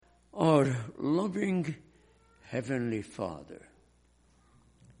Our loving Heavenly Father,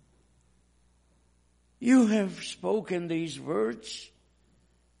 you have spoken these words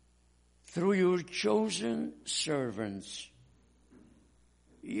through your chosen servants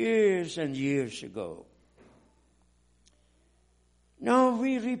years and years ago. Now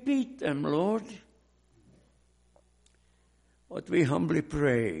we repeat them, Lord, but we humbly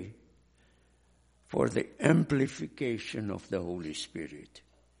pray for the amplification of the Holy Spirit.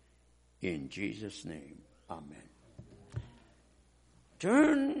 In Jesus' name, amen.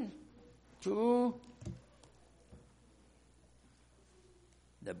 Turn to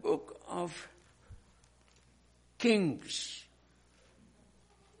the book of Kings,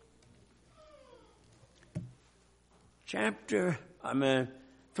 First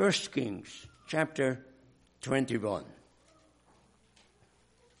Kings, chapter 21.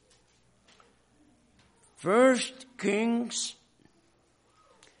 First Kings,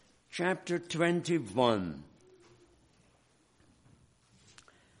 chapter 21.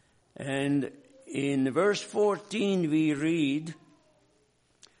 And in verse 14 we read,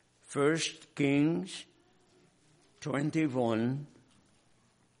 First Kings 21,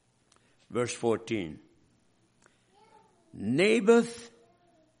 verse 14. Naboth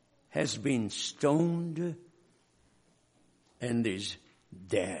has been stoned and is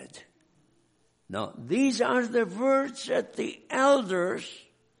dead. Now, these are the words that the elders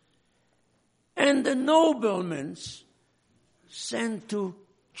and the noblemen sent to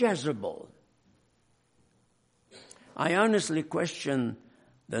Jezebel. I honestly question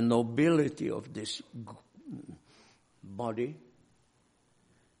the nobility of this body,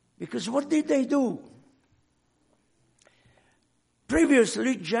 because what did they do?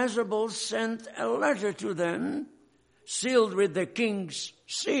 Previously, Jezebel sent a letter to them, sealed with the king's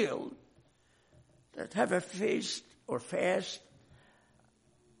seal, that have a feast or fast,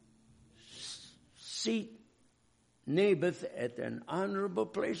 seat Naboth at an honorable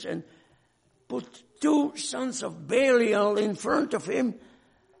place, and put 2 sons of Belial in front of him,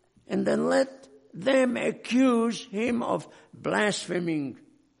 and then let them accuse him of blaspheming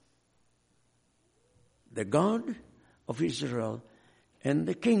the God of Israel and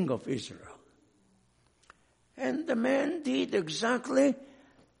the King of Israel. And the man did exactly.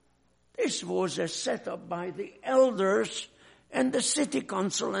 This was a setup by the elders and the city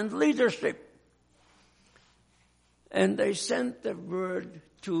council and leadership. And they sent the word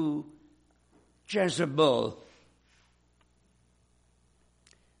to Jezebel.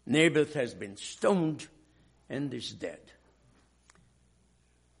 Naboth has been stoned and is dead.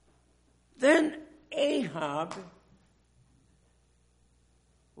 Then Ahab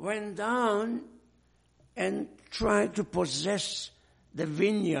went down and tried to possess the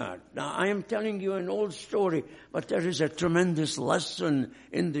vineyard. Now, I am telling you an old story, but there is a tremendous lesson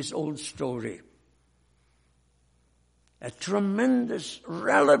in this old story. A tremendous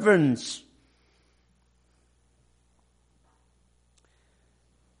relevance.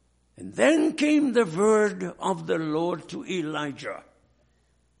 And then came the word of the Lord to Elijah.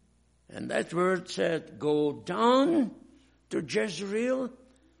 And that word said, go down to Jezreel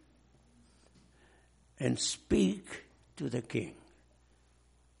and speak to the king.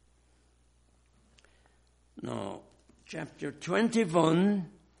 Now, chapter 21,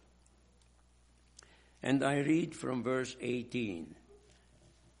 and I read from verse 18.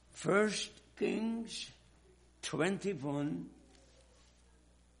 First Kings 21,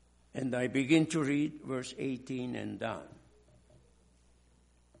 and I begin to read verse 18 and down.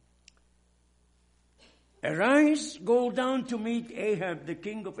 Arise, go down to meet Ahab, the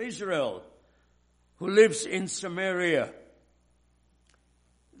king of Israel, who lives in Samaria.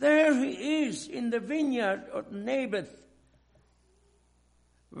 There he is in the vineyard of Naboth,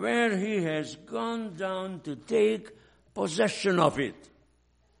 where he has gone down to take possession of it.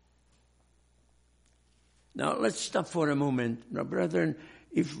 Now, let's stop for a moment. Now, brethren,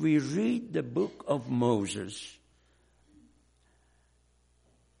 if we read the book of Moses,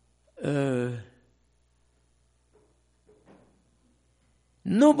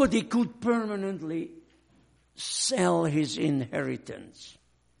 nobody could permanently sell his inheritance.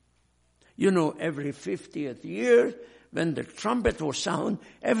 You know, every 50th year, when the trumpet was sound,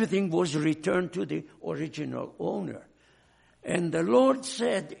 everything was returned to the original owner. And the Lord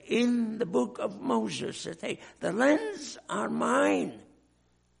said in the book of Moses, that, hey, the lands are mine.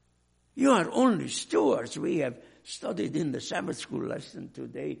 You are only stewards. We have studied in the Sabbath school lesson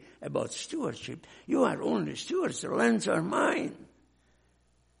today about stewardship. You are only stewards. The lands are mine.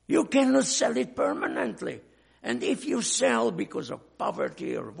 You cannot sell it permanently. And if you sell because of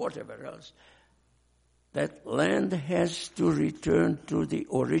poverty or whatever else, that land has to return to the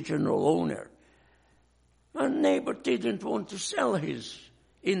original owner. And Naboth didn't want to sell his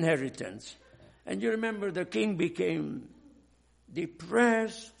inheritance. And you remember the king became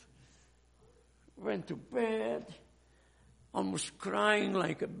depressed, went to bed, almost crying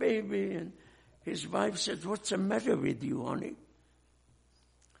like a baby, and his wife said, "What's the matter with you, honey?"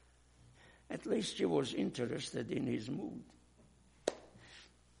 At least she was interested in his mood.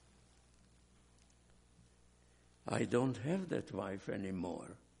 I don't have that wife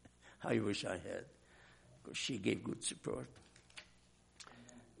anymore. I wish I had, because she gave good support.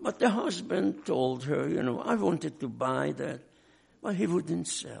 But the husband told her, I wanted to buy that, but he wouldn't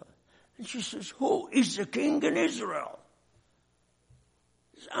sell. And she says, "Who is the king in Israel?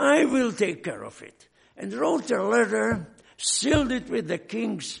 I will take care of it." And wrote a letter, sealed it with the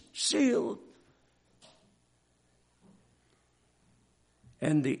king's seal.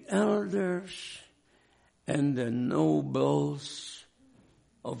 And the elders and the nobles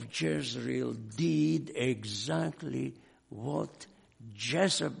of Jezreel did exactly what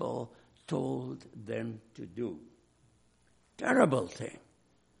Jezebel told them to do. Terrible thing.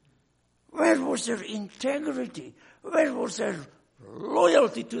 Where was their integrity? Where was their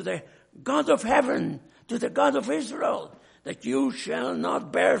loyalty to the God of heaven, to the God of Israel, that you shall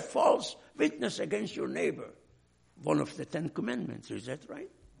not bear false witness against your neighbor? One of the 10 Commandments, is that right?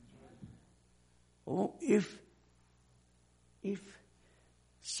 Oh, if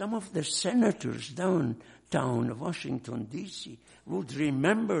some of the senators downtown of Washington, D.C. would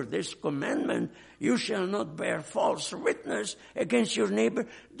remember this commandment, "You shall not bear false witness against your neighbor."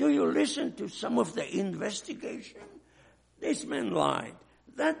 Do you listen to some of the investigation? This man lied.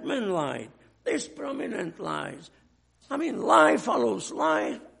 That man lied. This prominent lies. Lie follows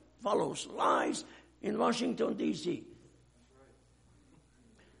lies in Washington, D.C.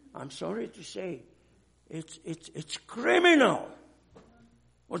 I'm sorry to say, it's criminal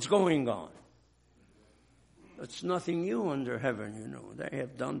what's going on. It's nothing new under heaven, They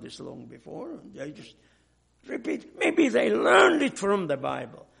have done this long before, and they just repeat. Maybe they learned it from the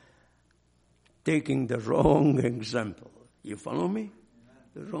Bible. Taking the wrong example. You follow me?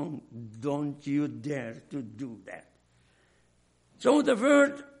 The wrong. Don't you dare to do that. So the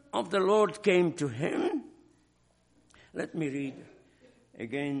word of the Lord came to him. Let me read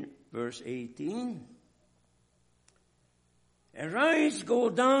again verse 18. "Arise, go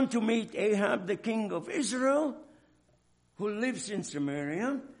down to meet Ahab, the king of Israel, who lives in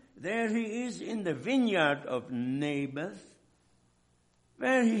Samaria. There he is in the vineyard of Naboth,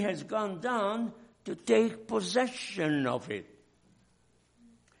 where he has gone down to take possession of it.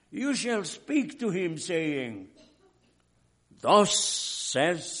 You shall speak to him, saying, 'Thus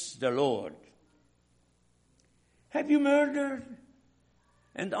says the Lord, have you murdered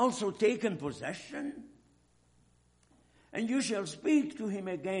and also taken possession?' And you shall speak to him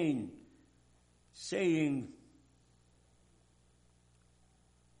again, saying,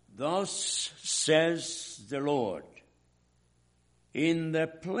 'Thus says the Lord, in the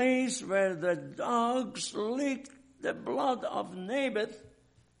place where the dogs licked the blood of Naboth,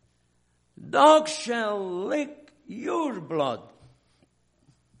 dogs shall lick your blood.'"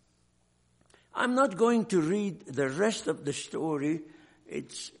 I'm not going to read the rest of the story.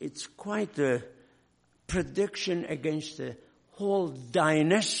 It's quite a prediction against the whole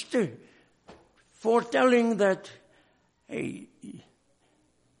dynasty, foretelling that, hey,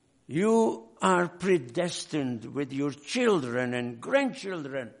 you are predestined with your children and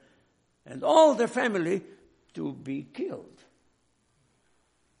grandchildren and all the family to be killed.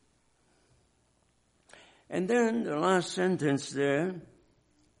 And then the last sentence there,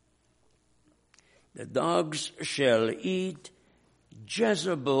 "The dogs shall eat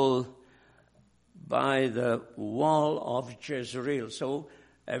Jezebel by the wall of Jezreel." So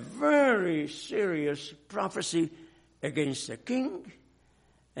a very serious prophecy against the king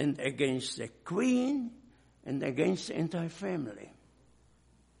and against the queen and against the entire family.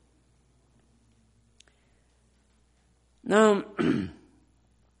 Now,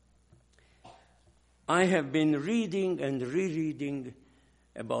 I have been reading and rereading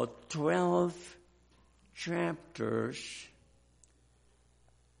about 12 chapters,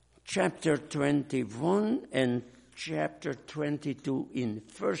 chapter 21 and chapter 22 in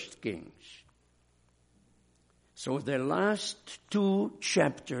 1 Kings. So the last 2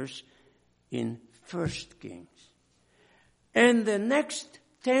 chapters in 1 Kings. And the next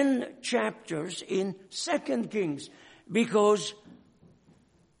 10 chapters in 2 Kings, because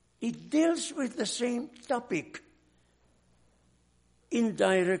it deals with the same topic.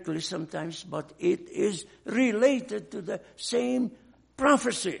 Indirectly sometimes, but it is related to the same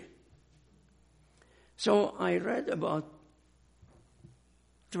prophecy. So I read about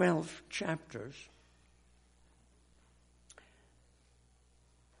 12 chapters.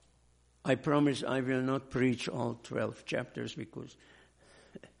 I promise I will not preach all 12 chapters because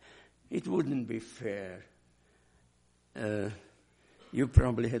it wouldn't be fair. You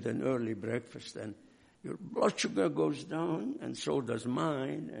probably had an early breakfast and your blood sugar goes down and so does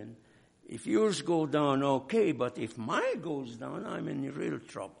mine. And if yours go down, okay, but if mine goes down, I'm in real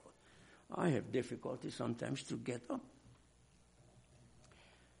trouble. I have difficulty sometimes to get up.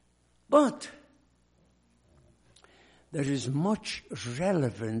 But there is much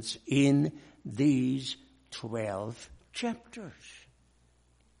relevance in these 12 chapters.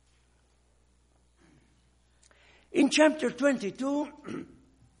 In chapter 22,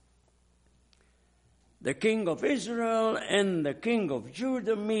 the king of Israel and the king of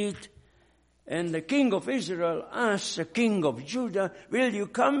Judah meet, and the king of Israel asks the king of Judah, will you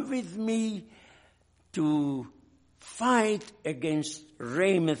come with me to fight against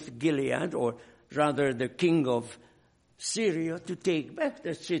Ramoth Gilead, or rather the king of Syria, to take back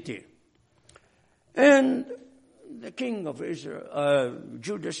the city? And the king of Israel,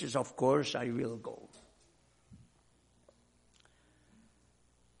 Judah says, of course I will go.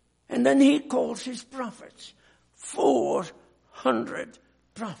 And then he calls his prophets, 400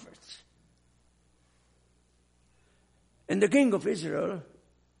 prophets. And the king of Israel,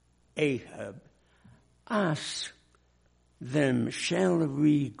 Ahab, asks them, shall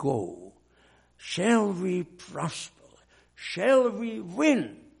we go? Shall we prosper? Shall we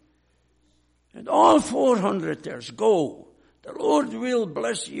win? And all 400 tells, go. The Lord will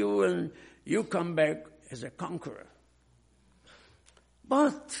bless you and you come back as a conqueror.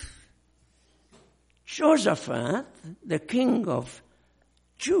 But Jehoshaphat, the king of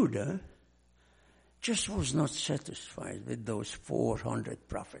Judah, just was not satisfied with those 400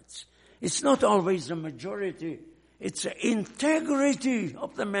 prophets. It's not always the majority. It's the integrity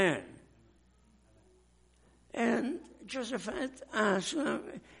of the man. And Jehoshaphat asked,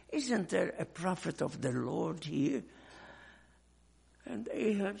 isn't there a prophet of the Lord here? And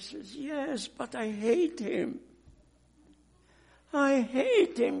Ahab says, yes, but I hate him. I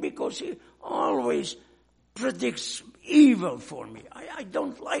hate him because he always predicts evil for me. I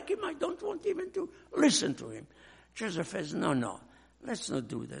don't like him. I don't want even to listen to him. Jehoshaphat says, no, let's not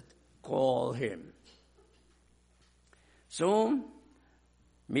do that. Call him. So,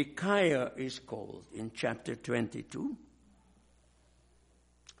 Micaiah is called in chapter 22.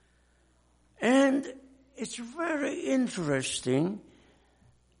 And it's very interesting.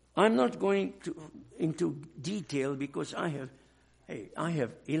 I'm not going into detail because I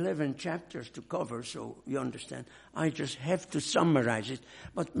have 11 chapters to cover, so you understand. I just have to summarize it.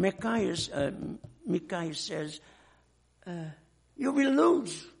 But Micaiah says, you will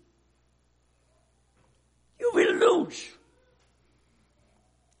lose. You will lose.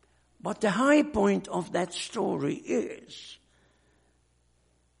 But the high point of that story is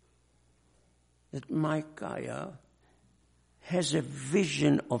that Micaiah has a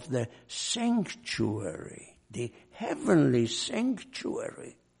vision of the sanctuary, the heavenly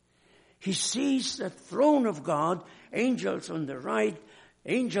sanctuary. He sees the throne of God, angels on the right,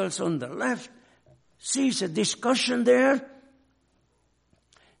 angels on the left, sees a discussion there.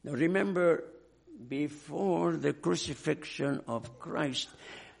 Now remember, before the crucifixion of Christ,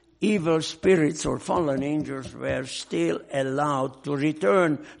 evil spirits or fallen angels were still allowed to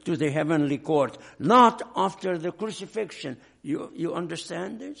return to the heavenly court, not after the crucifixion. You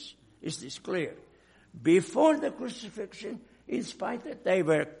understand this? Is this clear? Before the crucifixion, in spite that they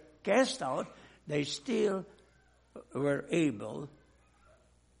were cast out, they still were able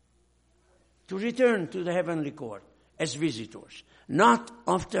to return to the heavenly court as visitors, not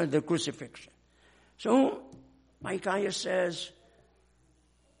after the crucifixion. So Micaiah says,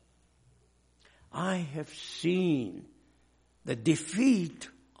 I have seen the defeat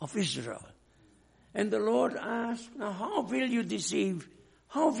of Israel. And the Lord asked, now how will you deceive?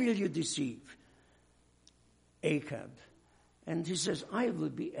 How will you deceive Ahab? And he says, I will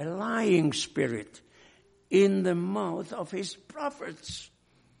be a lying spirit in the mouth of his prophets.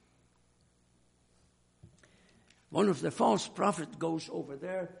 One of the false prophets goes over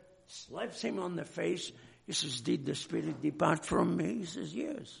there, slaps him on the face. He says, did the spirit depart from me? He says,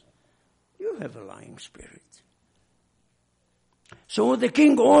 yes. You have a lying spirit. So the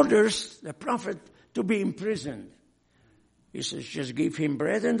king orders the prophet to be imprisoned. He says, just give him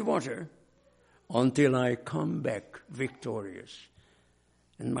bread and water until I come back victorious.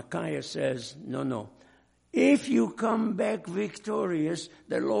 And Micaiah says, no. If you come back victorious,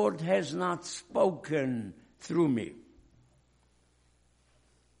 the Lord has not spoken through me.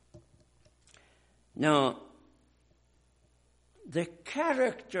 Now, the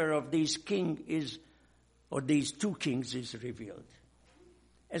character of these these two kings is revealed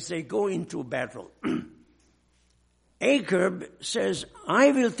as they go into battle. Achab says,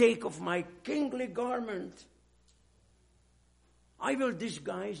 I will take off my kingly garment. I will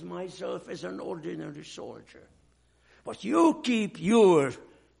disguise myself as an ordinary soldier. But you keep your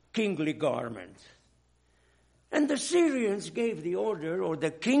kingly garment. And the Syrians gave the order, or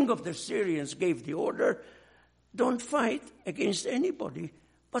the king of the Syrians gave the order, don't fight against anybody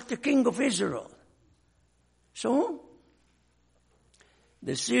but the king of Israel. So,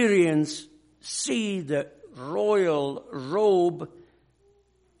 the Syrians see the royal robe,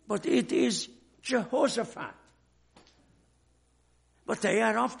 but it is Jehoshaphat. But they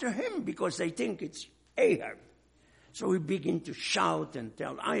are after him because they think it's Ahab. So we begin to shout and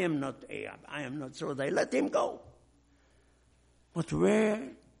tell, I am not Ahab, I am not. So they let him go. But where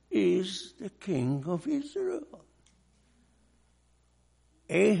is the king of Israel?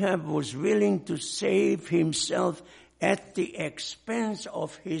 Ahab was willing to save himself at the expense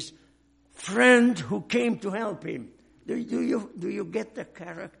of his friend who came to help him. Do you get the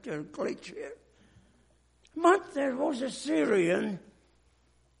character glitch here? But there was a Syrian,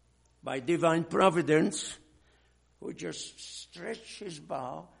 by divine providence, who just stretched his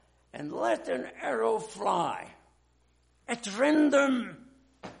bow and let an arrow fly at random.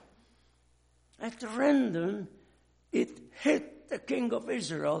 At random, it hit the king of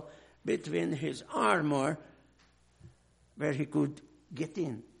Israel between his armor, where he could get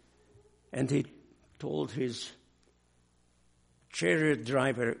in. And he told his chariot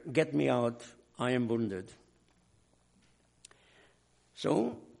driver, get me out, I am wounded.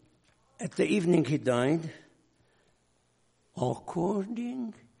 So, at the evening he died,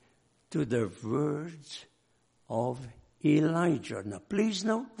 according to the words of Elijah. Now, please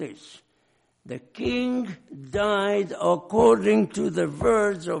note this. The king died according to the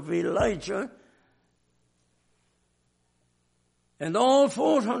words of Elijah, and all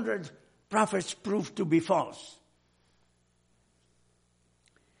 400 prophets proved to be false.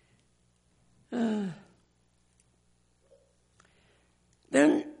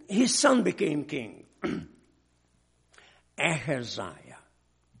 Then his son became king, Ahaziah.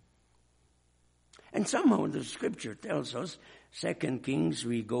 And somehow the scripture tells us, 2 Kings,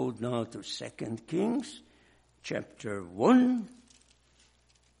 we go now to 2 Kings, chapter 1.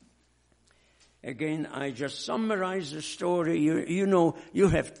 Again, I just summarize the story. You know, you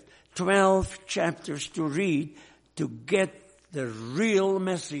have 12 chapters to read to get the real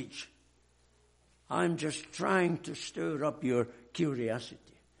message. I'm just trying to stir up your curiosity.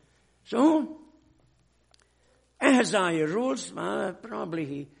 So, Ahaziah rules. Probably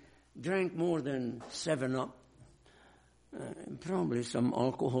he drank more than 7-Up. Probably some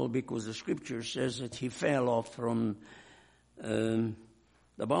alcohol, because the scripture says that he fell off from the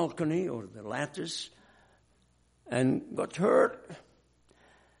balcony or the lattice and got hurt.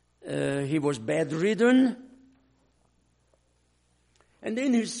 He was bedridden. And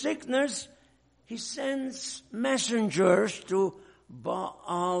in his sickness, he sends messengers to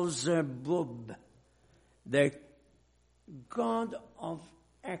Baal-zebub, the god of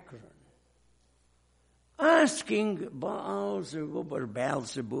Ekron, asking Baal-zebub or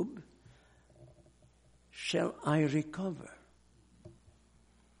Baal-zebub, shall I recover?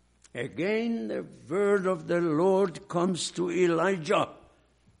 Again, the word of the Lord comes to Elijah.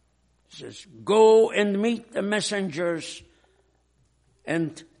 He says, go and meet the messengers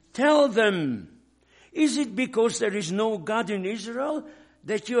and tell them, is it because there is no God in Israel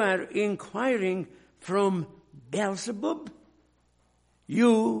that you are inquiring from Beelzebub?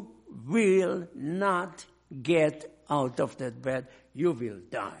 You will not get out of that bed. You will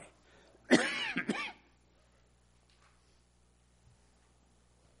die.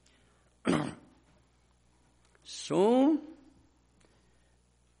 So,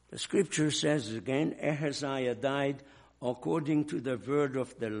 the scripture says again, Ahaziah died according to the word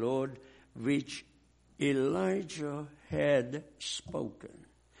of the Lord which Elijah had spoken.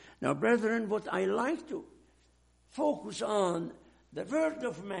 Now, brethren, what I like to focus on, the word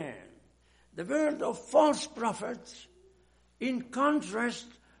of man, the word of false prophets, in contrast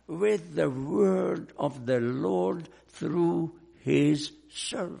with the word of the Lord through his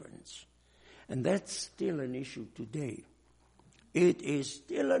servants. And that's still an issue today. It is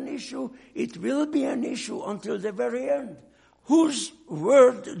still an issue. It will be an issue until the very end. Whose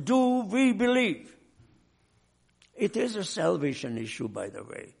word do we believe? It is a salvation issue, by the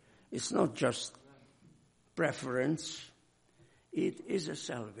way. It's not just preference. It is a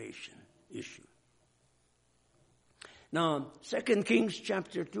salvation issue. Now, 2 Kings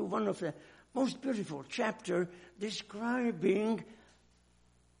chapter 2, one of the most beautiful chapter describing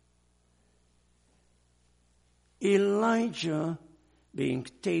Elijah being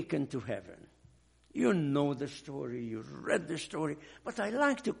taken to heaven. You know the story, you read the story, but I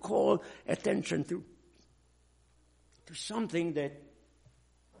like to call attention to something that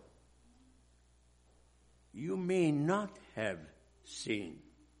you may not have seen.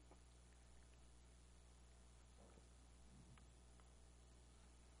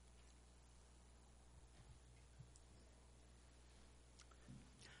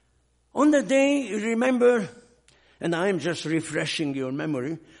 On the day, you remember, and I'm just refreshing your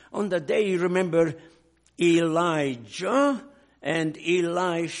memory, on the day you remember Elijah and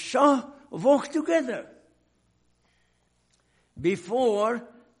Elisha walked together. Before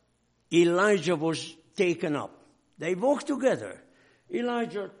Elijah was taken up, they walked together.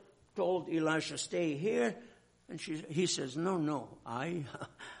 Elijah told Elisha, stay here. And he says, no,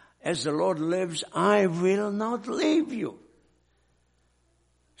 as the Lord lives, I will not leave you.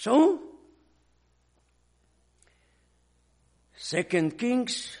 So, 2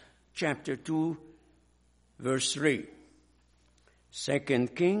 Kings chapter 2, verse 3. 2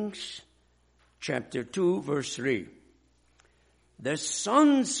 Kings chapter 2, verse 3. The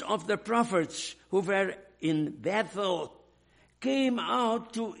sons of the prophets who were in Bethel came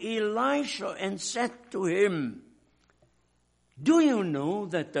out to Elisha and said to him, do you know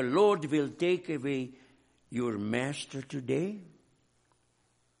that the Lord will take away your master today?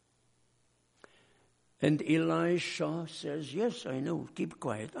 And Elisha says, yes, I know. Keep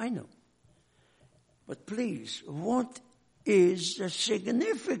quiet. I know. But please, what is the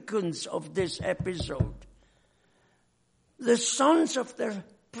significance of this episode? The sons of the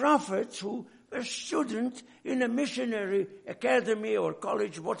prophets who were students in a missionary academy or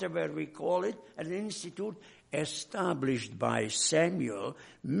college, whatever we call it, an institute established by Samuel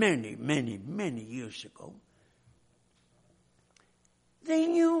many, many, many years ago. They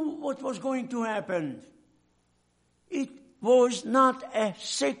knew what was going to happen. It was not a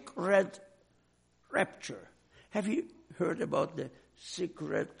secret rapture. Have you heard about the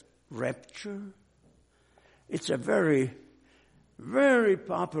secret rapture? It's a very, very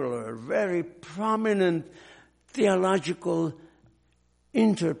popular, very prominent theological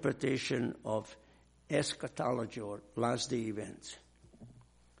interpretation of eschatology or last day events.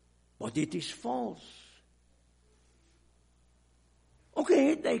 But it is false.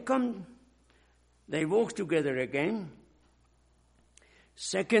 Okay, they walk together again.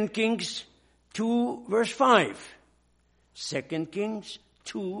 2 Kings 2 verse 5. 2 Kings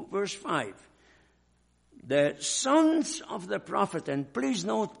 2 verse 5. The sons of the prophet, and please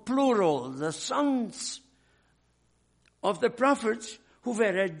note plural, the sons of the prophets who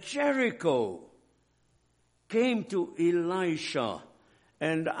were at Jericho came to Elisha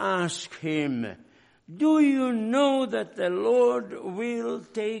and asked him, do you know that the Lord will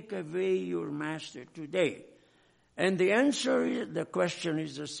take away your master today? And the question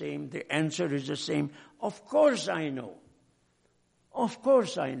is the same. The answer is the same. Of course I know. Of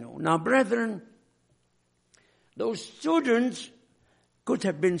course I know. Now, brethren, those students could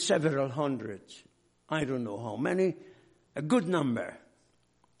have been several hundreds. I don't know how many. A good number.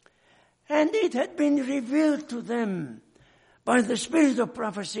 And it had been revealed to them by the spirit of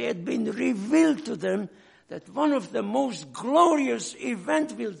prophecy, had been revealed to them that one of the most glorious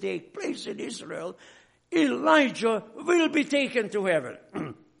events will take place in Israel. Elijah will be taken to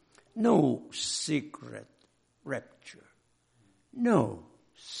heaven. No secret rapture. No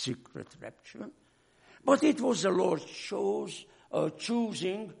secret rapture. But it was the Lord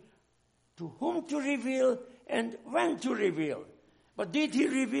choosing to whom to reveal and when to reveal. But did he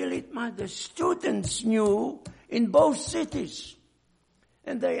reveal it? The students knew in both cities.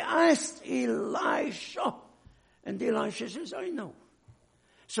 And they asked Elisha. And Elisha says, I know.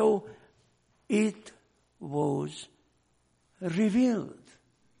 So it was revealed.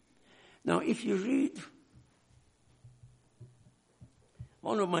 Now, if you read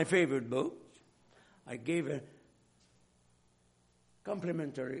one of my favorite books, I gave a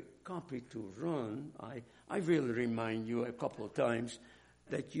complimentary copy to Ron. I will remind you a couple of times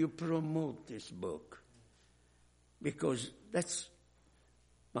that you promote this book, because that's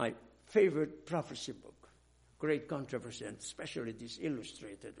my favorite prophecy book. Great controversy, and especially this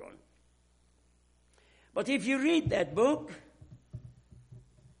illustrated one. But if you read that book,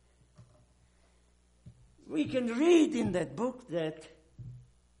 we can read in that book that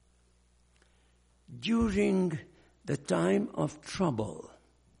during the time of trouble,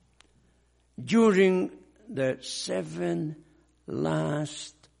 during the 7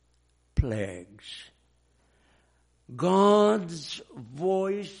 last plagues, God's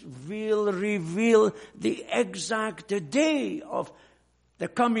voice will reveal the exact day of the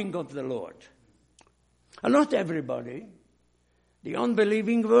coming of the Lord. And not everybody. The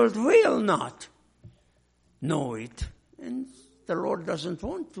unbelieving world will not know it. And the Lord doesn't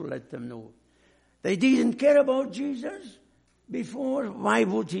want to let them know. They didn't care about Jesus before. Why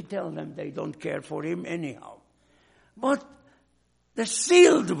would he tell them they don't care for him anyhow? But the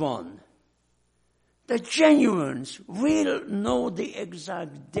sealed one, the genuines, will know the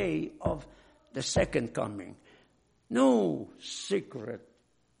exact day of the second coming. No secret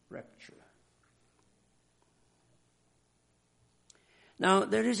rapture. Now,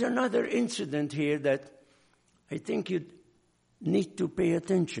 there is another incident here that I think you need to pay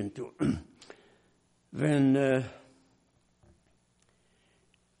attention to. When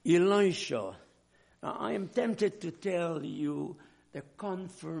Elisha, now I am tempted to tell you the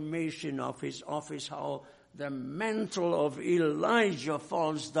confirmation of his office, how the mantle of Elijah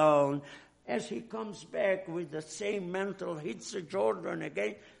falls down as he comes back with the same mantle, hits the Jordan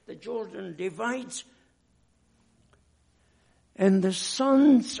again. The Jordan divides. And the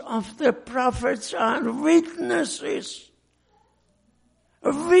sons of the prophets are witnesses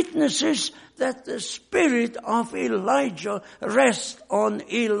that the spirit of Elijah rests on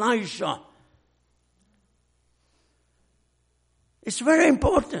Elisha. It's very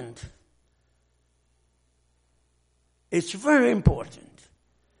important. It's very important.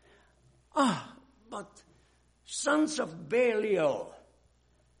 But sons of Belial,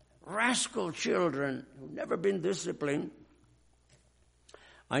 rascal children who've never been disciplined,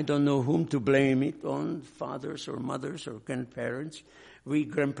 I don't know whom to blame it on, fathers or mothers or grandparents. We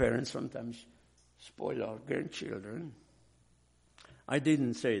grandparents sometimes spoil our grandchildren. I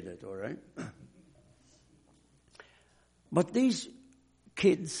didn't say that, all right? But these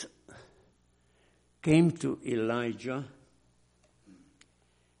kids came to Elijah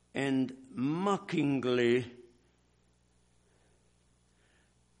and mockingly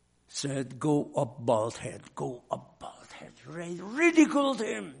said, "Go up, bald head, go up, bald head." Ridiculed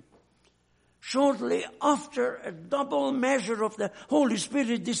him. Shortly after, a double measure of the Holy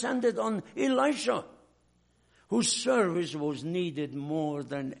Spirit descended on Elisha, whose service was needed more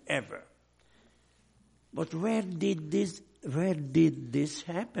than ever. But where did this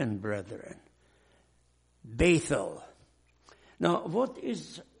happen, brethren? Bethel. Now, what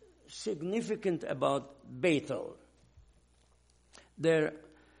is significant about Bethel?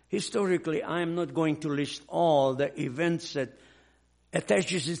 Historically, I am not going to list all the events that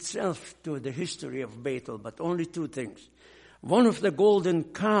attaches itself to the history of Bethel, but only two things. One of the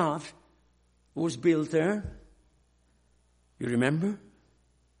golden calf was built there. You remember?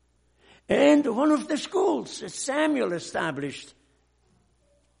 And one of the schools that Samuel established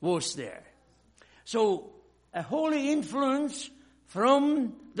was there. So, a holy influence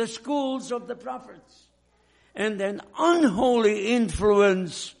from the schools of the prophets. And an unholy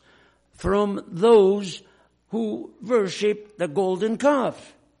influence from those who worship the golden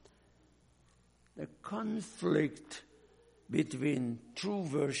calf. The conflict between true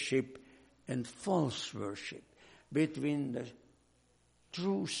worship and false worship, between the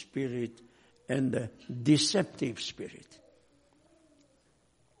true spirit and the deceptive spirit.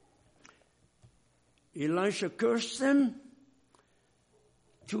 Elisha cursed them.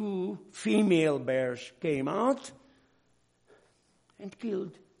 2 female bears came out and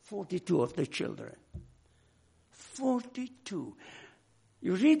killed 42 of the children. 42.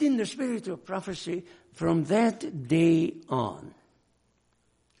 You read in the spirit of prophecy, from that day on.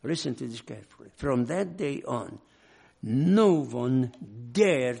 Listen to this carefully. From that day on, no one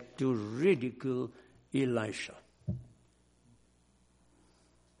dared to ridicule Elisha.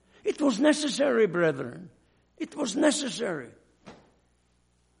 It was necessary, brethren. It was necessary.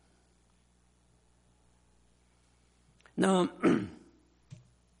 Now,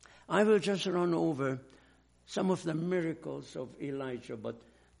 I will just run over some of the miracles of Elijah, but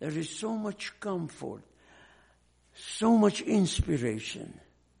there is so much comfort, so much inspiration.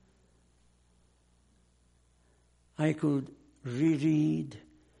 I could reread,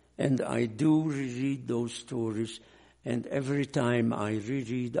 and I do reread those stories, and every time I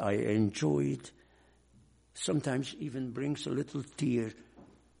reread, I enjoy it. Sometimes even brings a little tear.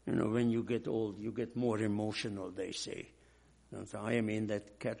 You know, when you get old, you get more emotional, they say. And so I am in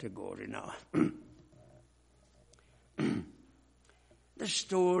that category now. The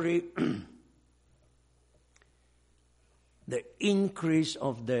story, the increase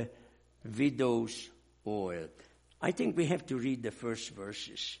of the widow's oil. I think we have to read the first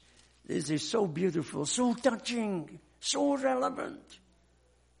verses. This is so beautiful, so touching, so relevant.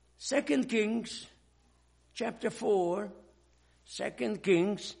 2 Kings chapter 4, 2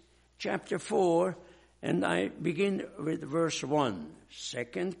 Kings, chapter 4, and I begin with verse 1. 2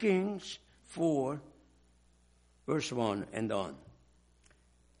 Kings 4, verse 1 and on.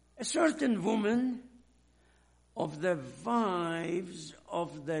 A certain woman of the wives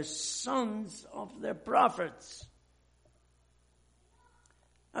of the sons of the prophets.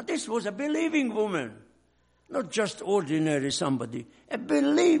 Now this was a believing woman, not just ordinary somebody, a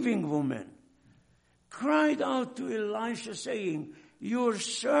believing woman, cried out to Elisha saying, "Your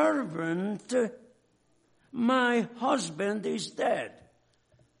servant, my husband, is dead."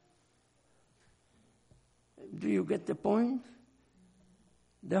 Do you get the point?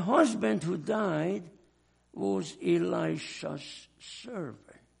 The husband who died was Elisha's servant.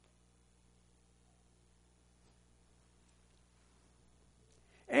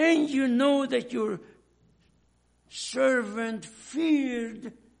 And you know that your servant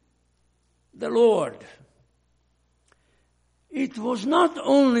feared the Lord. It was not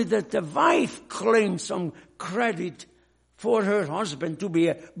only that the wife claimed some credit for her husband to be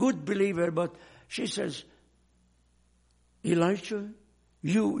a good believer, but she says, "Elisha,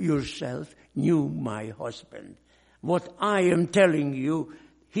 you yourself knew my husband. What I am telling you,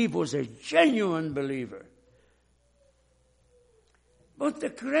 he was a genuine believer. But the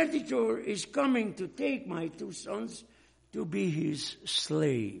creditor is coming to take my 2 sons to be his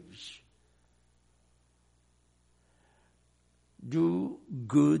slaves." Do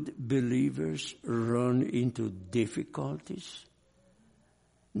good believers run into difficulties?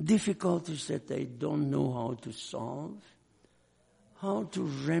 Difficulties that they don't know how to solve? How to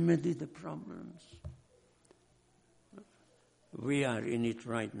remedy the problems? We are in it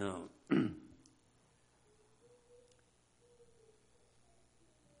right now.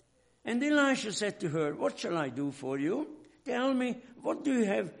 And Elisha said to her, "What shall I do for you? Tell me, what do you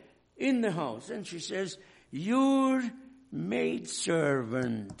have in the house?" And she says, "Your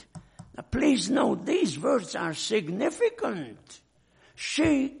maidservant." Now please note, these words are significant.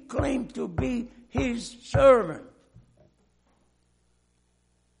 She claimed to be his servant.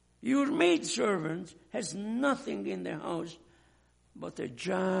 Your maidservant has nothing in the house but a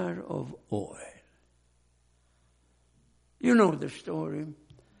jar of oil. You know the story.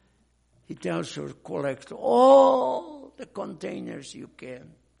 He tells her, "Collect all the containers you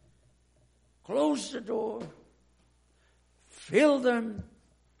can. Close the door. Fill them."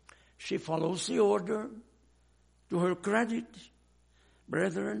 She follows the order to her credit.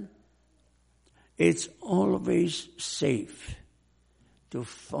 Brethren, it's always safe to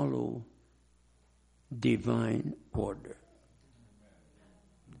follow divine order.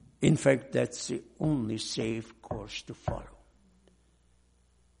 In fact, that's the only safe course to follow.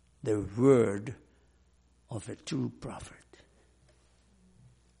 The word of a true prophet.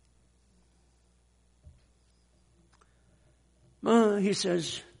 He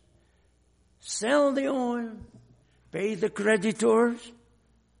says, sell the oil, pay the creditors,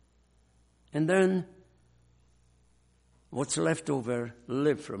 and then what's left over,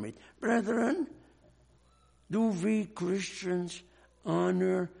 live from it. Brethren, do we Christians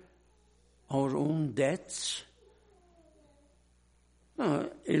honor our own debts?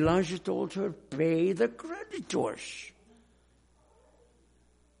 Elijah told her, pay the creditors.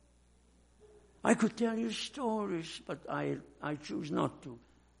 I could tell you stories, but I choose not to.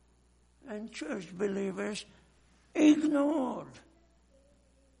 And church believers ignored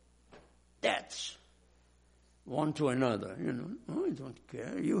debts one to another. You know, "Oh, I don't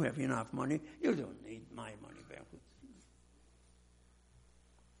care. You have enough money. You don't need my money back."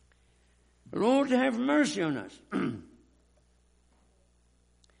 Lord, have mercy on us.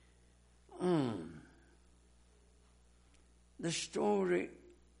 The story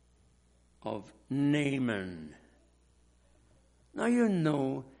of Naaman. Now you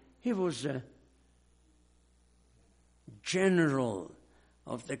know he was a general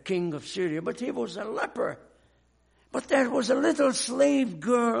of the king of Syria, but he was a leper. But there was a little slave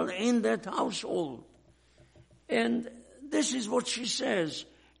girl in that household. And this is what she says: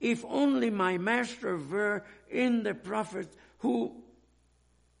 "If only my master were in the prophet who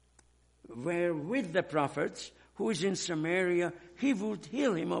were with the prophets, who is in Samaria, he would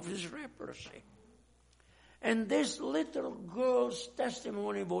heal him of his leprosy." And this little girl's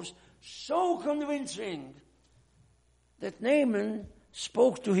testimony was so convincing that Naaman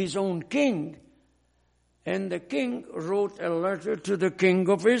spoke to his own king, and the king wrote a letter to the king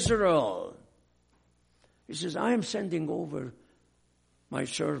of Israel. He says, "I am sending over my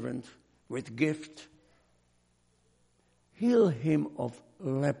servant with gift. Heal him of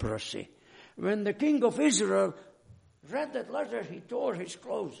leprosy." When the king of Israel read that letter, he tore his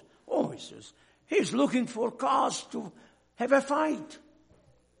clothes. "Oh," he says, He's looking for cause to have a fight.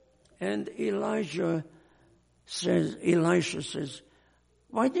 And Elisha says,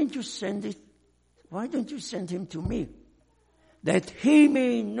 why don't you send him to me? That he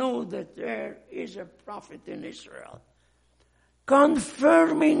may know that there is a prophet in Israel,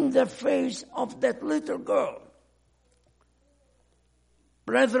 confirming the face of that little girl.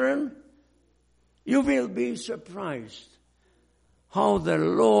 Brethren, you will be surprised how the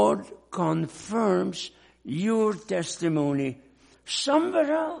Lord confirms your testimony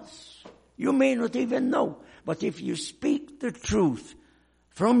somewhere else. You may not even know, but if you speak the truth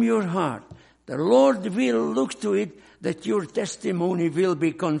from your heart, the Lord will look to it that your testimony will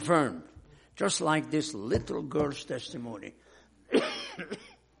be confirmed. Just like this little girl's testimony.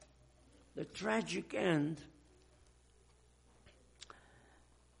 The tragic end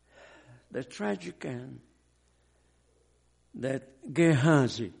that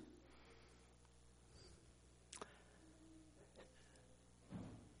Gehazi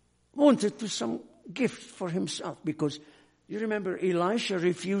wanted to some gift for himself, because you remember Elisha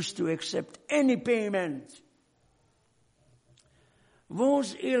refused to accept any payment.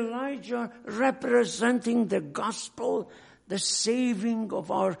 Was Elijah representing the gospel, the saving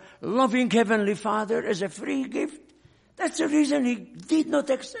of our loving Heavenly Father as a free gift? That's the reason he did not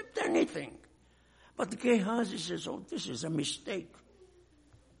accept anything. But Gehazi says, oh, this is a mistake.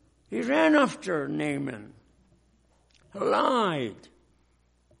 He ran after Naaman, lied,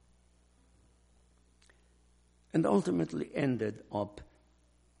 and ultimately ended up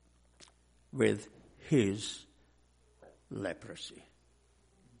with his leprosy.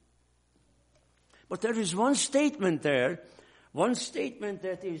 But there is one statement there, one statement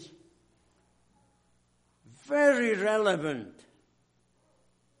that is very relevant.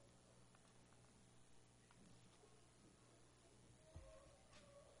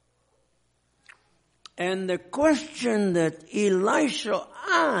 And the question that Elisha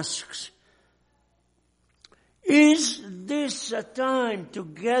asks, is this a time to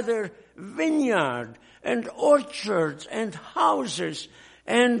gather vineyard and orchards and houses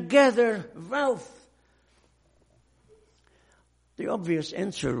and gather wealth? The obvious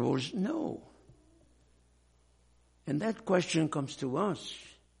answer was no. And that question comes to us.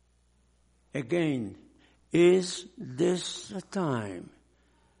 Again, is this a time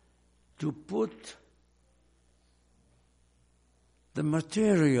to put the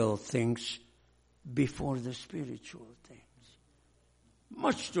material things before the spiritual things?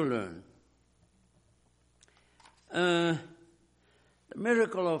 Much to learn. The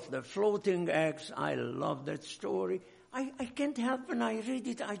miracle of the floating eggs, I love that story. I can't help when I read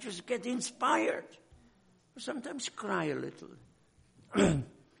it, I just get inspired. I sometimes cry a little.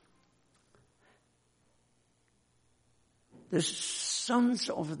 The sons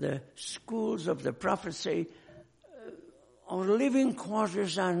of the schools of the prophet say, our living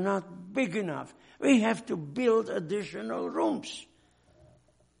quarters are not big enough. We have to build additional rooms.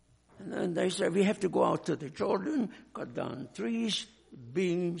 And then they say, we have to go out to the Jordan, cut down trees,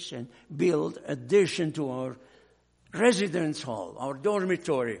 beams, and build addition to our residence hall, our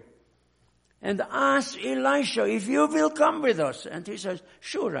dormitory. And ask Elisha if you will come with us. And he says,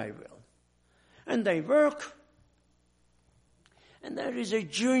 sure I will. And they work. And there is a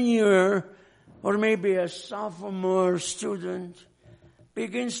junior or maybe a sophomore student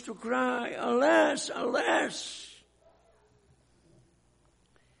begins to cry, alas, alas.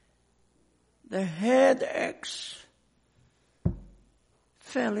 The head axe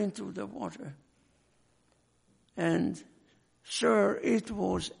fell into the water. And, sir, it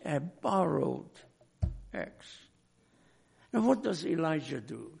was a borrowed axe. Now what does Elijah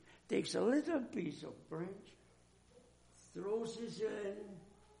do? Takes a little piece of branch, throws it in,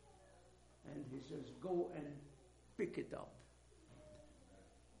 and he says, go and pick it up.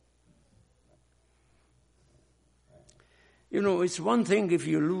 You know, it's one thing if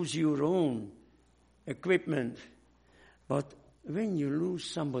you lose your own equipment, but when you lose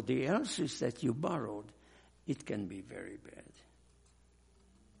somebody else's that you borrowed, it can be very bad.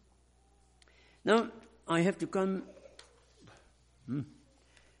 Now, I have to come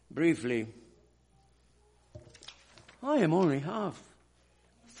briefly. I am only half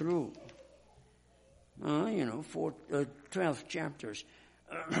through. 12 chapters.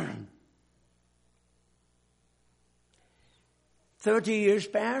 30 years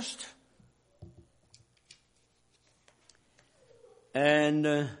passed.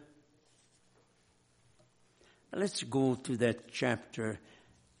 And let's go to that chapter.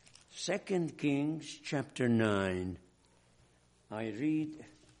 2 Kings chapter 9. I read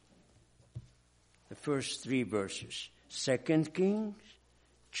the first 3 verses. 2 Kings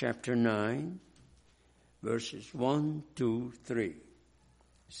chapter 9, verses 1, 2, 3.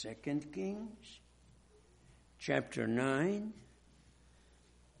 2 Kings, chapter 9,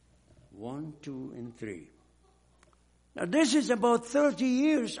 1, 2, and 3. Now this is about 30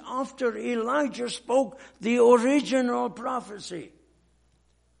 years after Elijah spoke the original prophecy,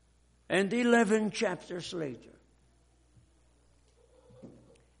 and 11 chapters later.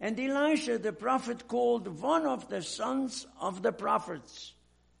 And Elisha the prophet called one of the sons of the prophets,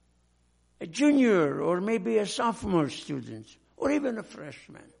 a junior or maybe a sophomore student, or even a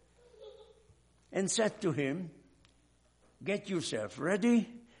freshman, and said to him, "Get yourself ready,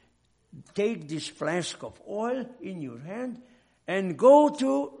 take this flask of oil in your hand, and go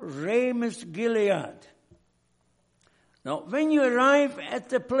to Ramoth Gilead. Now, when you arrive at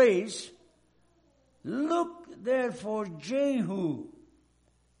the place, look there for Jehu,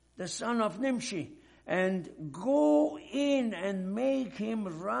 the son of Nimshi, and go in and make him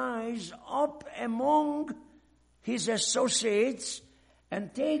rise up among his associates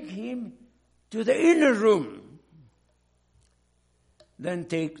and take him to the inner room. Then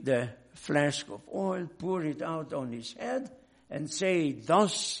take the flask of oil, pour it out on his head, and say,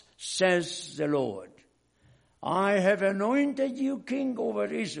 'Thus says the Lord, I have anointed you king over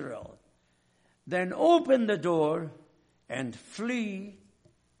Israel.' Then open the door and flee,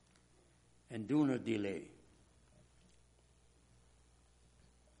 and do not delay."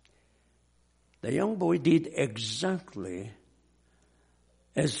 The young boy did exactly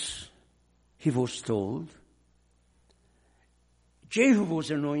as he was told. Jehu was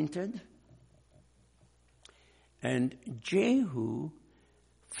anointed, and Jehu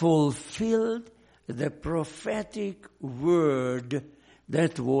fulfilled the prophetic word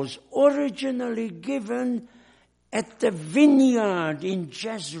that was originally given at the vineyard in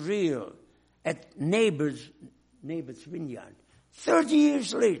Jezreel, at Naboth's vineyard, 30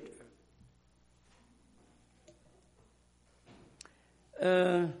 years later.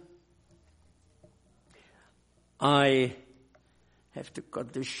 I have to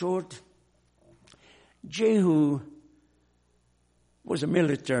cut this short. Jehu was a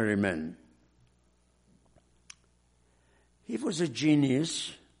military man. He was a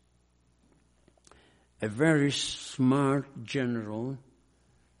genius, a very smart general,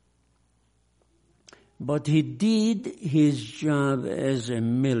 but he did his job as a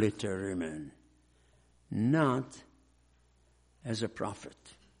military man, not as a prophet.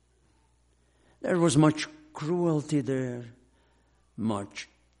 There was much cruelty there, much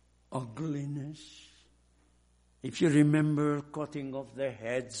ugliness. If you remember cutting off the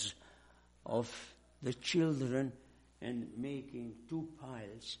heads of the children and making 2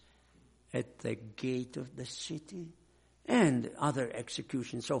 piles at the gate of the city, and other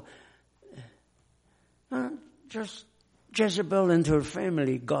executions. So, just Jezebel and her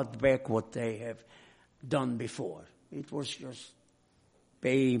family got back what they have done before. It was just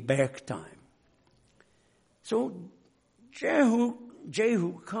payback time. So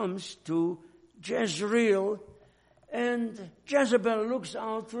Jehu comes to Jezreel, and Jezebel looks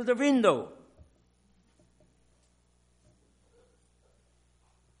out through the window.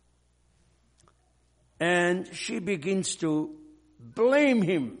 And she begins to blame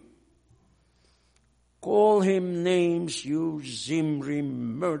him. Call him names, you Zimri,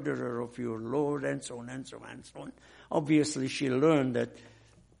 murderer of your Lord, and so on and so on and so on. Obviously, she learned that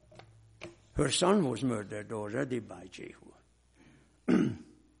her son was murdered already by Jehu.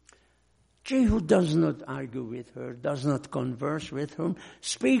 Jehu does not argue with her, does not converse with her,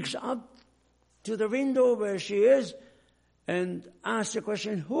 speaks up to the window where she is and asks the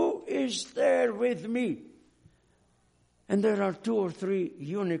question, "Who is there with me?" And there are 2 or 3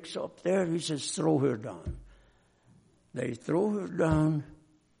 eunuchs up there. He says, "Throw her down." They throw her down,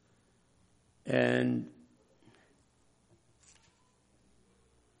 and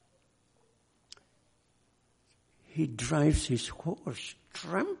he drives his horse,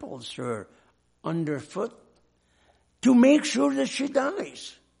 tramples her underfoot to make sure that she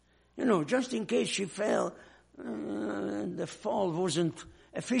dies. Just in case she fell, the fall wasn't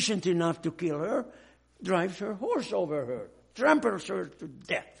efficient enough to kill her, drives her horse over her, tramples her to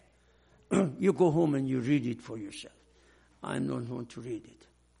death. You go home and you read it for yourself. I don't want to read it.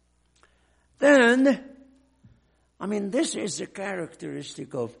 Then, this is the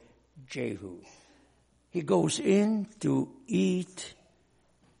characteristic of Jehu. He goes in to eat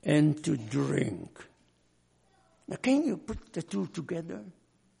and to drink. Now, can you put the two together?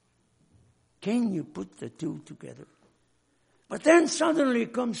 Can you put the two together? But then suddenly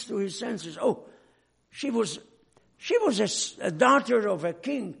comes to his senses. Oh, she was a daughter of a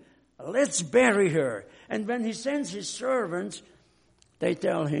king. Let's bury her. And when he sends his servants, they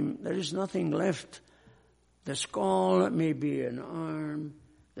tell him there is nothing left The skull may be an arm.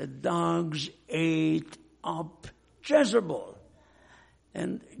 The dogs ate up Jezebel.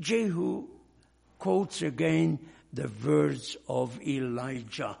 And Jehu quotes again the words of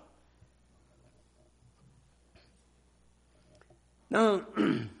Elijah. Now,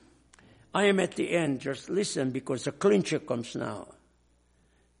 I am at the end. Just listen, because the clincher comes now.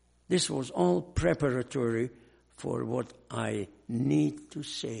 This was all preparatory for what I need to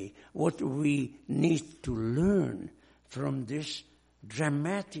say, what we need to learn from this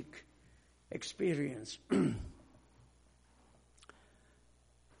dramatic experience. 2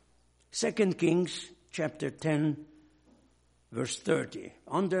 Kings chapter 10, verse 30.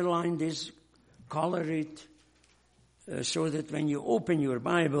 Underline this, color it, so that when you open your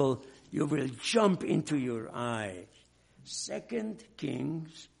Bible, you will jump into your eyes. 2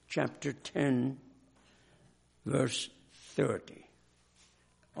 Kings chapter 10, verse 30.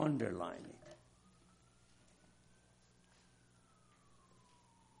 Underline it.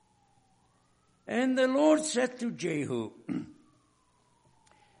 And the Lord said to Jehu,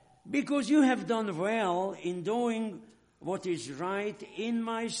 because you have done well in doing what is right in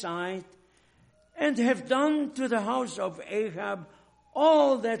my sight, and have done to the house of Ahab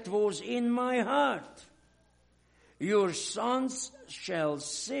all that was in my heart, your sons shall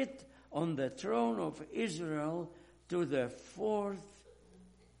sit on the throne of Israel to the fourth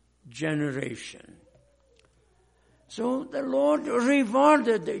generation. So the Lord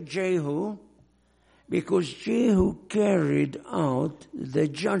rewarded Jehu because Jehu carried out the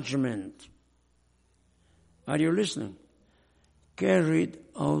judgment. Are you listening? Carried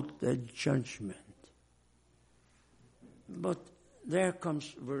out the judgment. But there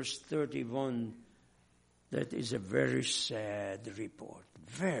comes verse 31. That is a very sad report.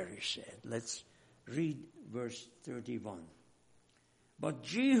 Very sad. Let's read verse 31. But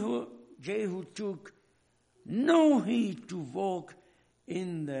Jehu took no heed to walk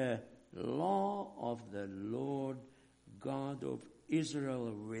in the law of the Lord God of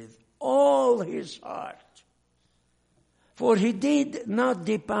Israel with all his heart. For he did not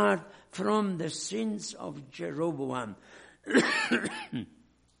depart from the sins of Jeroboam,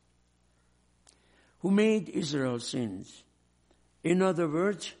 who made Israel sins. In other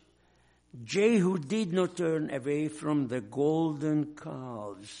words, Jehu did not turn away from the golden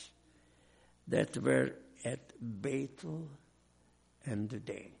calves that were at Bethel and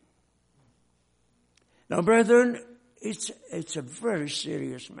Dan. Now, brethren, it's a very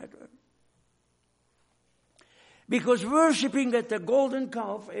serious matter. Because worshipping at the golden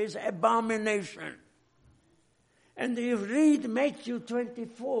calf is abomination. And you read Matthew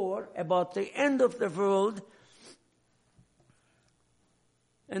 24 about the end of the world,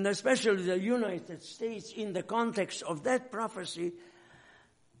 and especially the United States in the context of that prophecy,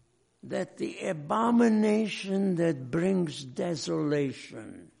 that the abomination that brings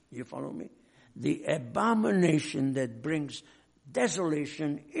desolation, you follow me? The abomination that brings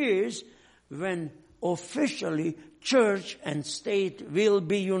desolation is when officially church and state will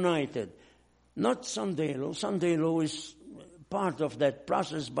be united. Not Sunday law. Sunday law is part of that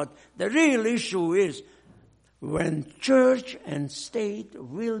process, but the real issue is when church and state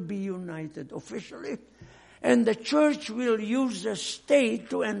will be united officially, and the church will use the state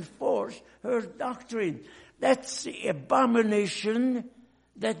to enforce her doctrine. That's the abomination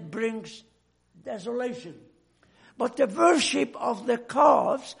that brings desolation. But the worship of the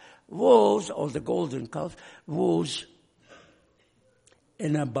calves was, or the golden calf, was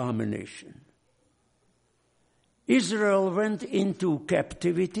an abomination. Israel went into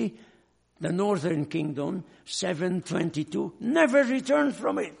captivity, the northern kingdom, 722, never returned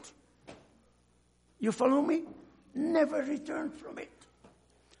from it. You follow me? Never returned from it.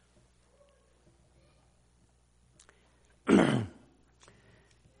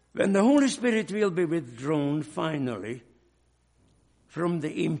 When the Holy Spirit will be withdrawn finally from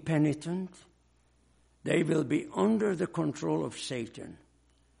the impenitent, they will be under the control of Satan.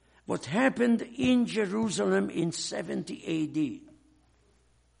 What happened in Jerusalem in 70 A.D.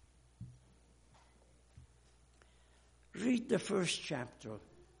 Read the first chapter.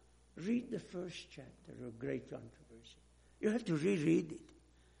 Read the first chapter of Great Controversy. You have to reread it.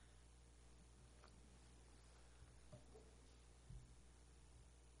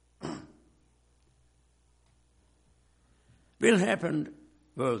 Will happen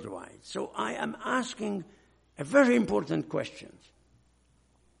worldwide. So I am asking a very important question.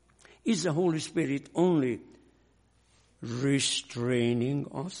 Is the Holy Spirit only restraining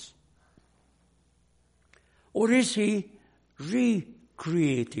us? Or is he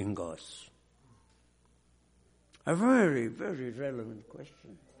recreating us? A very, very relevant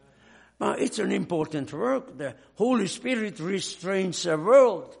question. Now, it's an important work. The Holy Spirit restrains the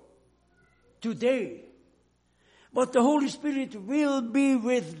world today. But the Holy Spirit will be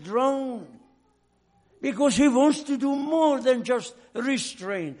withdrawn because He wants to do more than just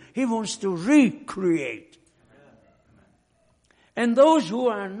restrain. He wants to recreate. And those who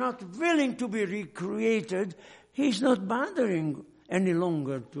are not willing to be recreated, He's not bothering any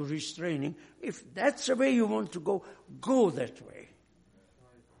longer to restraining. If that's the way you want to go, go that way.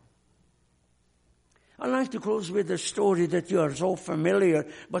 I'd like to close with a story that you are so familiar,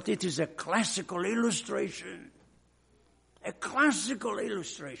 but it is a classical illustration. A classical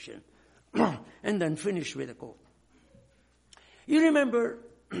illustration. And then finish with a quote. You remember,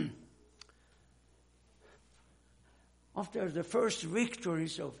 after the first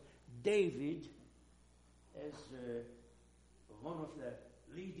victories of David as one of the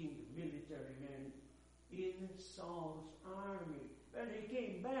leading military men in Saul's army, when he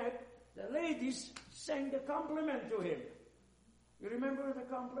came back, the ladies sang a compliment to him. You remember the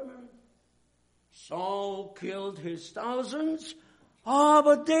compliment? Saul killed his thousands.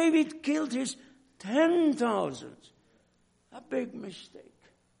 But David killed his 10,000s. A big mistake.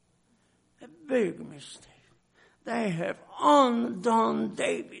 A big mistake. They have undone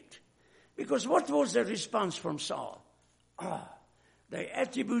David. Because what was the response from Saul? They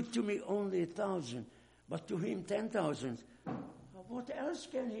attribute to me only 1,000, but to him 10,000. What else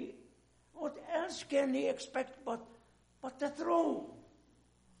can he expect but the throne?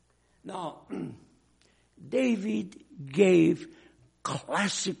 Now, David gave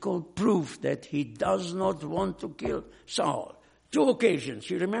classical proof that he does not want to kill Saul. 2 occasions,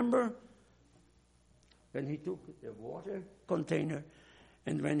 you remember? When he took the water container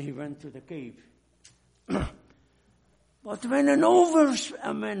and when he went to the cave. But when an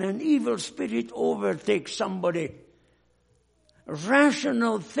evil spirit overtakes somebody,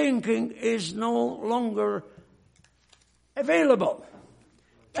 rational thinking is no longer available.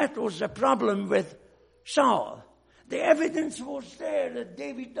 That was the problem with Saul. The evidence was there that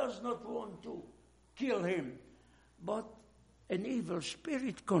David does not want to kill him, but an evil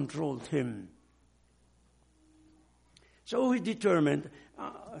spirit controlled him. So he determined,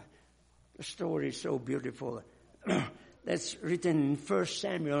 the story is so beautiful. That's written in 1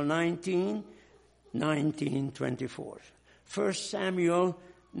 Samuel 19:24. 1 Samuel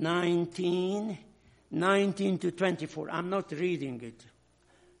 19 to 24. I'm not reading it.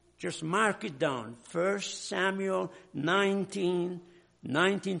 Just mark it down. 1 Samuel 19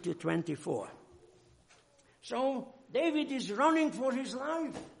 to 24. So David is running for his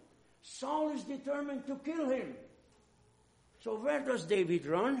life. Saul is determined to kill him. So where does David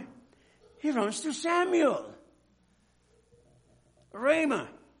run? He runs to Samuel. Ramah.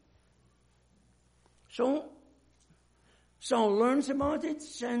 So Saul learns about it,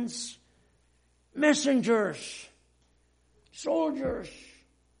 sends messengers, soldiers.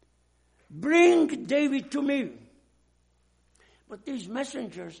 Bring David to me. But these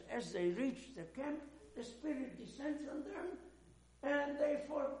messengers, as they reach the camp, the Spirit descends on them and they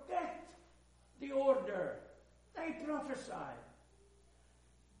forget the order. They prophesy.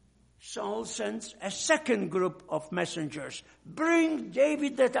 Saul sends a second group of messengers. Bring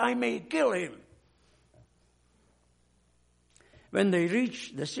David that I may kill him. When they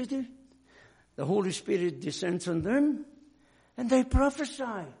reach the city, the Holy Spirit descends on them and they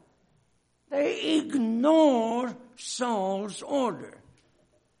prophesy. They ignore Saul's order.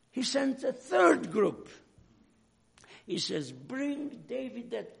 He sends a third group. He says, bring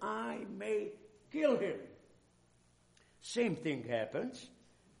David that I may kill him. Same thing happens.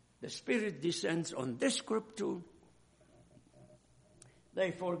 The Spirit descends on this group too.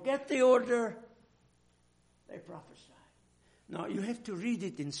 They forget the order. They prophesy. Now, you have to read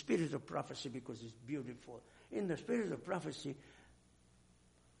it in spirit of prophecy because it's beautiful. In the spirit of prophecy,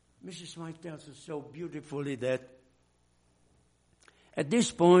 Mrs. White tells us so beautifully that at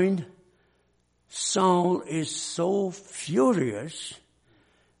this point, Saul is so furious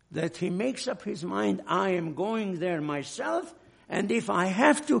that he makes up his mind, I am going there myself, and if I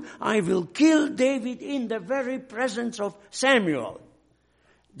have to, I will kill David in the very presence of Samuel.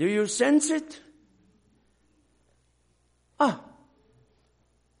 Do you sense it?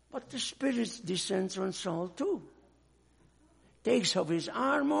 But the Spirit descends on Saul too. Takes off his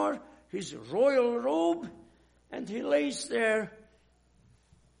armor, his royal robe, and he lays there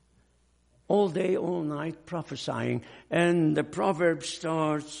all day, all night prophesying. And the proverb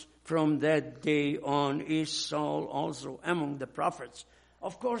starts, from that day on, is Saul also among the prophets?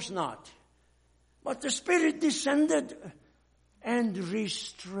 Of course not. But the Spirit descended and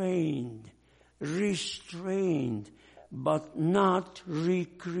restrained but not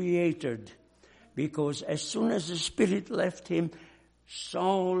recreated. Because as soon as the Spirit left him,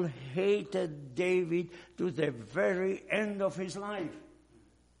 Saul hated David to the very end of his life.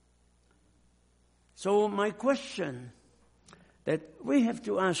 So my question that we have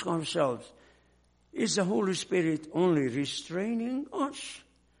to ask ourselves, is the Holy Spirit only restraining us?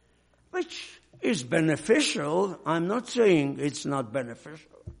 Which is beneficial. I'm not saying it's not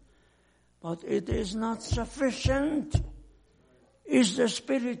beneficial. But it is not sufficient. Is the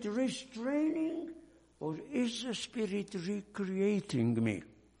Spirit restraining or is the Spirit recreating me?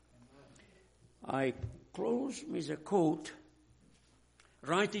 I close with a quote.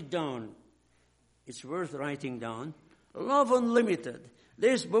 Write it down. It's worth writing down. Love Unlimited.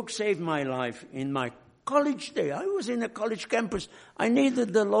 This book saved my life in my college day. I was in a college campus. I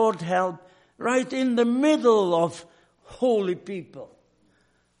needed the Lord's help right in the middle of holy people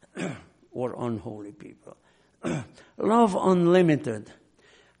or unholy people. Love Unlimited.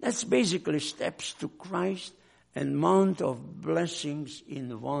 That's basically steps to Christ and Mount of Blessings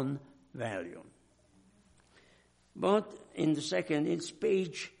in one volume. But in the second, it's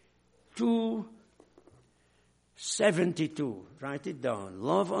page 272. Write it down.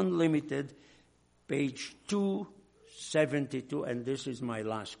 Love Unlimited, page 272. And this is my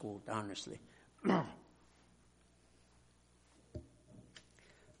last quote, honestly.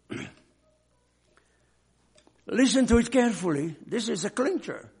 Listen to it carefully. This is a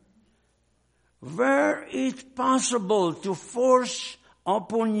clincher. Were it possible to force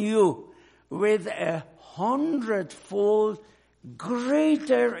upon you with 100-fold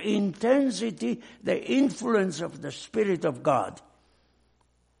greater intensity the influence of the Spirit of God.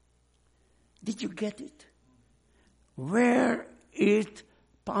 Did you get it? Were it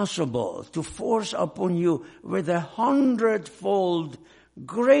possible to force upon you with 100-fold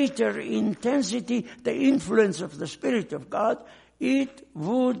greater intensity the influence of the Spirit of God, it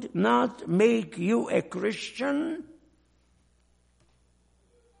would not make you a Christian,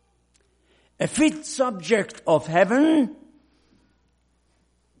 a fit subject of heaven.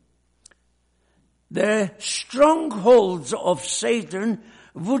 The strongholds of Satan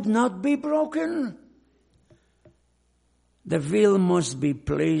would not be broken. The will must be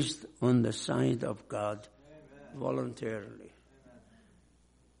placed on the side of God voluntarily.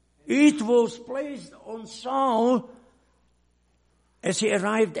 It was placed on Saul as he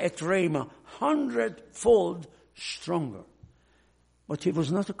arrived at Ramah, 100-fold stronger. But he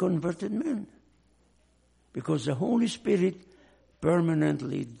was not a converted man, because the Holy Spirit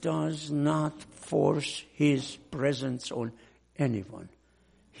permanently does not force his presence on anyone.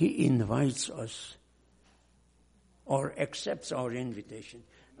 He invites us or accepts our invitation.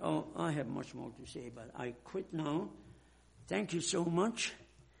 Oh, I have much more to say, but I quit now. Thank you so much.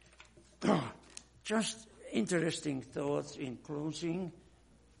 Just interesting thoughts in closing.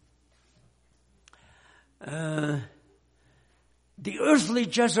 The earthly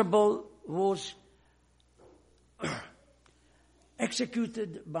Jezebel was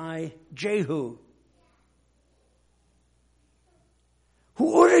executed by Jehu,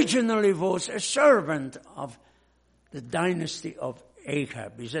 who originally was a servant of the dynasty of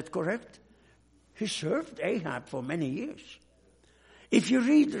Ahab. Is that correct? He served Ahab for many years. If you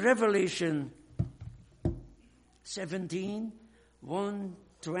read Revelation 17, 1,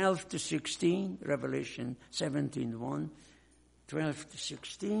 12 to 16, Revelation 17, 1, 12 to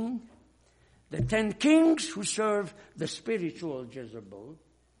 16, the 10 kings who serve the spiritual Jezebel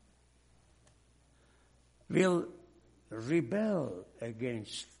will rebel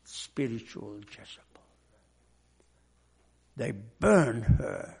against spiritual Jezebel. They burn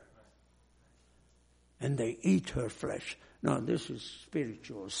her and they eat her flesh. Now, this is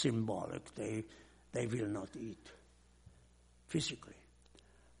spiritual, symbolic. They will not eat physically.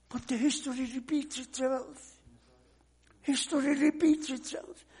 But the history repeats itself. History repeats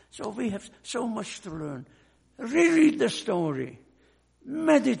itself. So we have so much to learn. Reread the story.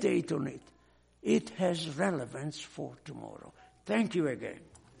 Meditate on it. It has relevance for tomorrow. Thank you again.